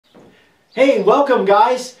Hey, welcome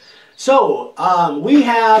guys. So we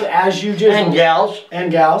have, as you just and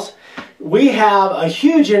gals, we have a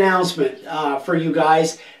huge announcement for you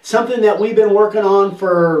guys. Something that we've been working on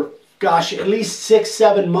for, gosh, at least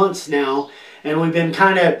 6-7 months now, and we've been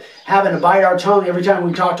kind of having to bite our tongue every time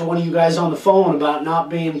we talk to one of you guys on the phone about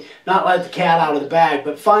not let the cat out of the bag.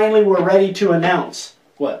 But finally, we're ready to announce.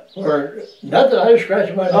 What? Or nothing, I was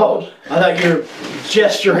scratching my nose. Oh, I thought you were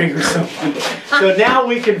gesturing or something. So now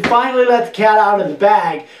we can finally let the cat out of the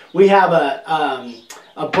bag. We have a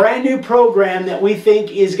brand new program that we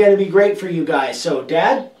think is going to be great for you guys. So,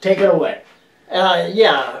 Dad, take it away.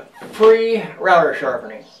 Yeah, free router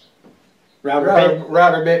sharpening.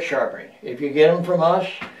 Router bit sharpening. If you get them from us,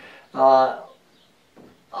 one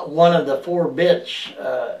of the 4 bits,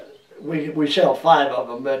 we sell 5 of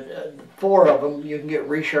them, but 4 of them you can get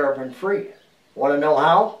resharpened free. Want to know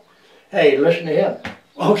how? Hey, listen to him.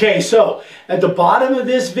 Okay, so at the bottom of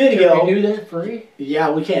this video... Can we do that free?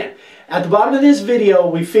 Yeah, we can. At the bottom of this video,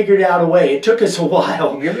 we figured out a way. It took us a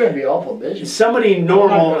while. You're going to be awful busy. Somebody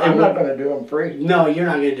normal... I'm not going to do them free. No, you're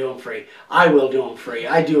not going to do them free. I will do them free.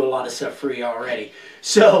 I do a lot of stuff free already.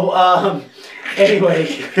 So,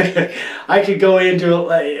 anyway, I could go into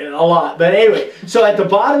a lot. But anyway, so at the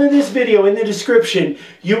bottom of this video, in the description,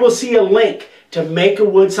 you will see a link to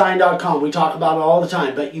makeawoodsign.com. We talk about it all the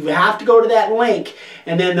time, but you have to go to that link,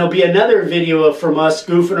 and then there'll be another video from us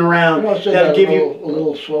goofing around. That'll give you a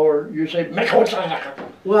little slower. You say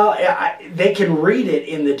makeawoodsign.com. Well, they can read it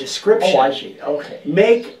in the description. Oh, I see. Okay.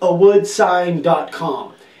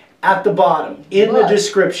 Makeawoodsign.com. At the bottom, in the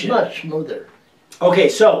description. Much smoother. Okay,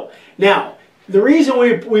 so now the reason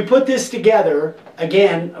we put this together,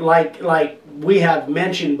 again, like we have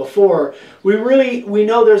mentioned before, we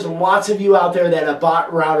know there's lots of you out there that have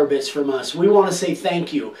bought router bits from us. We want to say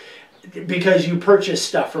thank you because you purchased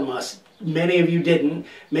stuff from us. Many of you didn't.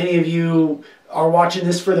 Many of you are watching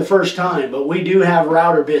this for the first time, but we do have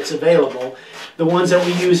router bits available, the ones that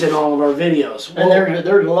we use in all of our videos. And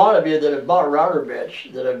there's a lot of you that have bought router bits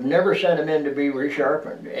that have never sent them in to be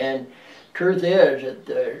resharpened. And truth is that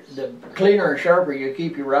the cleaner and sharper you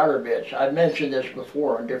keep your router bits, I've mentioned this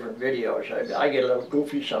before on different videos, I get a little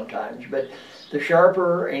goofy sometimes, but the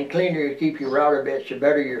sharper and cleaner you keep your router bits, the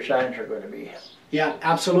better your signs are going to be. Yeah,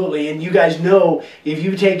 absolutely. And you guys know, if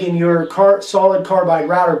you take in your solid carbide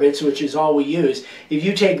router bits, which is all we use, if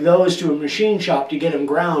you take those to a machine shop to get them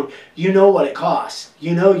ground, you know what it costs.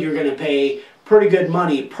 You know you're going to pay pretty good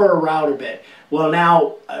money per router bit. Well,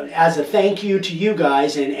 now, as a thank you to you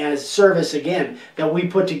guys and as service, again, that we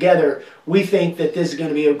put together, we think that this is going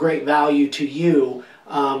to be of great value to you,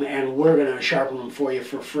 and we're going to sharpen them for you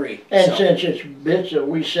for free. And since it's bits that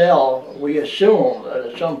we sell, we assume that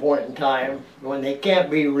at some point in time, when they can't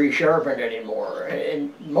be resharpened anymore,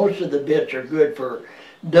 and most of the bits are good for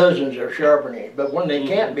dozens of sharpening, but when they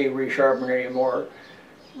can't be resharpened anymore,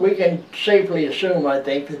 we can safely assume, I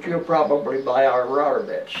think, that you'll probably buy our router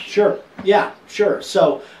bits. Sure. Yeah, sure.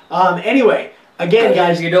 So, anyway, again,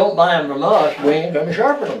 guys, if you don't buy them from us, we ain't going to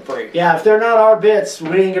sharpen them for you. Yeah, if they're not our bits,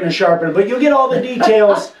 we ain't going to sharpen them. But you'll get all the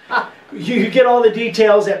details. You get all the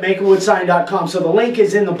details at makeawoodsign.com. So the link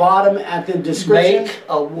is in the bottom at the description.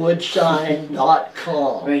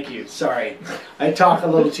 Makeawoodsign.com. Thank you. Sorry, I talk a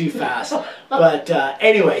little too fast. But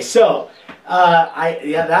anyway, so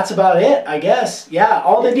yeah, that's about it, I guess. Yeah,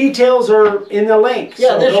 all the details are in the link.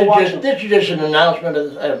 Yeah, so this is just an announcement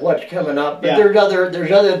of what's coming up. But yeah,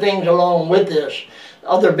 there's other things along with this,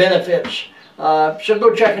 other benefits. So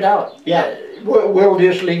go check it out. Yeah. We'll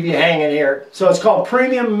just leave you hanging here. So it's called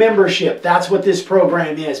Premium Membership. That's what this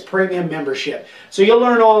program is, Premium Membership. So you'll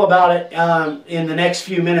learn all about it in the next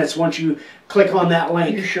few minutes once you click on that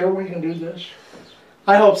link. Are you sure we can do this?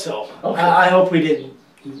 I hope so. Okay. I hope we didn't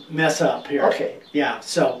mess up here. Okay. Yeah,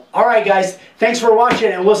 so, all right, guys. Thanks for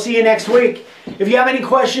watching, and we'll see you next week. If you have any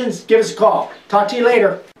questions, give us a call. Talk to you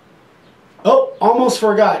later. Oh, almost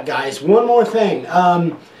forgot, guys. One more thing.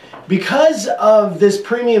 Because of this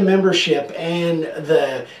premium membership and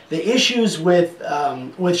the issues with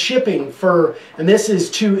shipping and this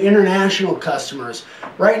is to international customers,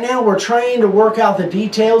 right now we're trying to work out the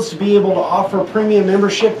details to be able to offer premium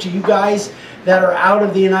membership to you guys that are out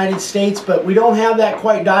of the United States, but we don't have that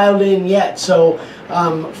quite dialed in yet. So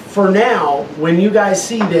for now, when you guys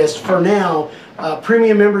see this, for now,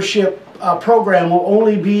 premium membership program will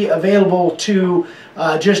only be available to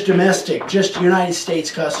just domestic, just United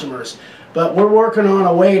States customers. But we're working on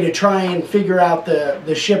a way to try and figure out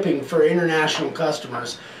the shipping for international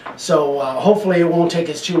customers. So hopefully it won't take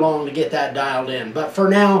us too long to get that dialed in. But for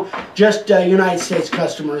now, just United States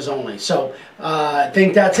customers only. So I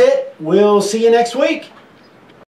think that's it. We'll see you next week.